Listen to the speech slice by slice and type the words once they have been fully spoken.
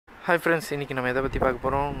Hi friends, இன்னைக்கு நம்ம எதை பற்றி பார்க்க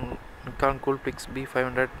போகிறோம். Nikon Coolpix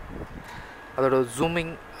b500 அதோட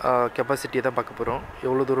ஜூமிங் கெப்பாசிட்டியை தான் பார்க்க போகிறோம்.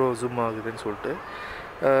 எவ்வளோ தூரம் ஜூம் ஆகுதுன்னு சொல்லிட்டு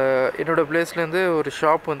என்னோடய பிளேஸ்லேருந்து ஒரு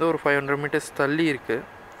ஷாப் வந்து ஒரு 500 மீட்டர்ஸ் தள்ளி இருக்குது.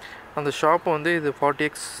 அந்த ஷாப்பை வந்து இது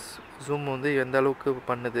 40x ஜூம் வந்து எந்த அளவுக்கு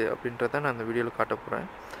பண்ணுது அப்படின்றத நான் அந்த வீடியோவில் காட்ட போகிறேன்.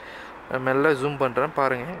 மெல்ல ஜூம் பண்ணுறேன்,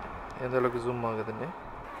 பாருங்கள் எந்த அளவுக்கு ஜூம் ஆகுதுன்னு.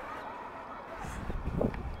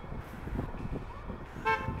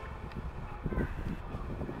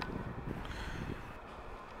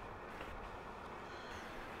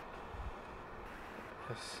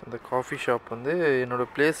 இந்த காஃபி ஷாப் வந்து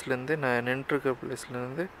என்னோடய பிளேஸ்லேருந்து நான் நின்றுருக்க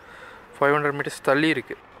பிளேஸ்லேருந்து 500 மீட்டர்ஸ் தள்ளி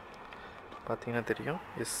இருக்குது. பார்த்தீங்கன்னா தெரியும்.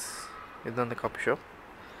 எஸ், இதுதான் அந்த காஃபி ஷாப்.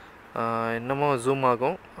 இன்னமும் ஜூம்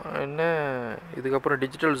ஆகும். என்ன இதுக்கப்புறம்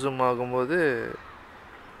டிஜிட்டல் ஜூம் ஆகும்போது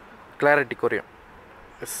கிளாரிட்டி குறையும்.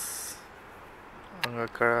 எஸ்,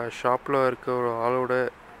 அங்கே ஷாப்பில் இருக்க ஒரு ஆளோட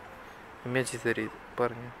இமேஜ் தெரியுது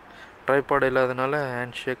பாருங்கள். ட்ரைபாட் இல்லாதனால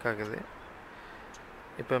ஹேண்ட் ஷேக் ஆகுது.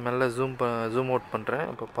 இப்போ மெல்ல ஜூம் அவுட் பண்ணுறேன்.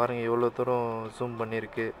 இப்போ பாருங்கள் எவ்வளோ தூரம் ஜூம்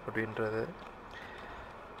பண்ணியிருக்கு அப்படின்றது.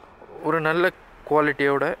 ஒரு நல்ல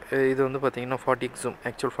குவாலிட்டியோட இது வந்து பார்த்திங்கன்னா 40x zoom,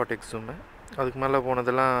 actual 40x zoom. அதுக்கு மேலே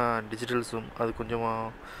போனதெல்லாம் டிஜிட்டல் ஜூம். அது கொஞ்சம்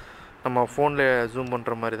நம்ம ஃபோனில் ஜூம்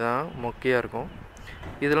பண்ணுற மாதிரி தான் மொக்கையாக இருக்கும்.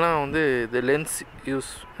 இதெல்லாம் வந்து இது லென்ஸ்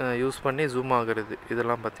யூஸ் பண்ணி ஜூம் ஆகிறது.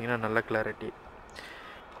 இதெல்லாம் பார்த்திங்கன்னா நல்ல கிளாரிட்டி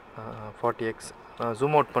 40x. நான்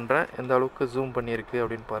ஜூம் அவுட் பண்ணுறேன், எந்த அளவுக்கு ஜூம் பண்ணியிருக்கு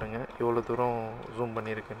அப்படின்னு பாருங்கள், எவ்வளோ தூரம் ஜூம்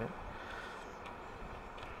பண்ணியிருக்குன்னு.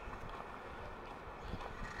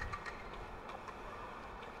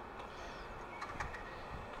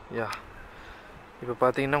 இப்போ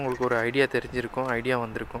பார்த்தீங்கன்னா உங்களுக்கு ஒரு ஐடியா தெரிஞ்சிருக்கும், ஐடியா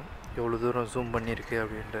வந்திருக்கும் எவ்வளோ தூரம் ஜூம் பண்ணியிருக்கு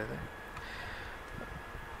அப்படின்றது.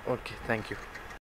 Okay, thank you.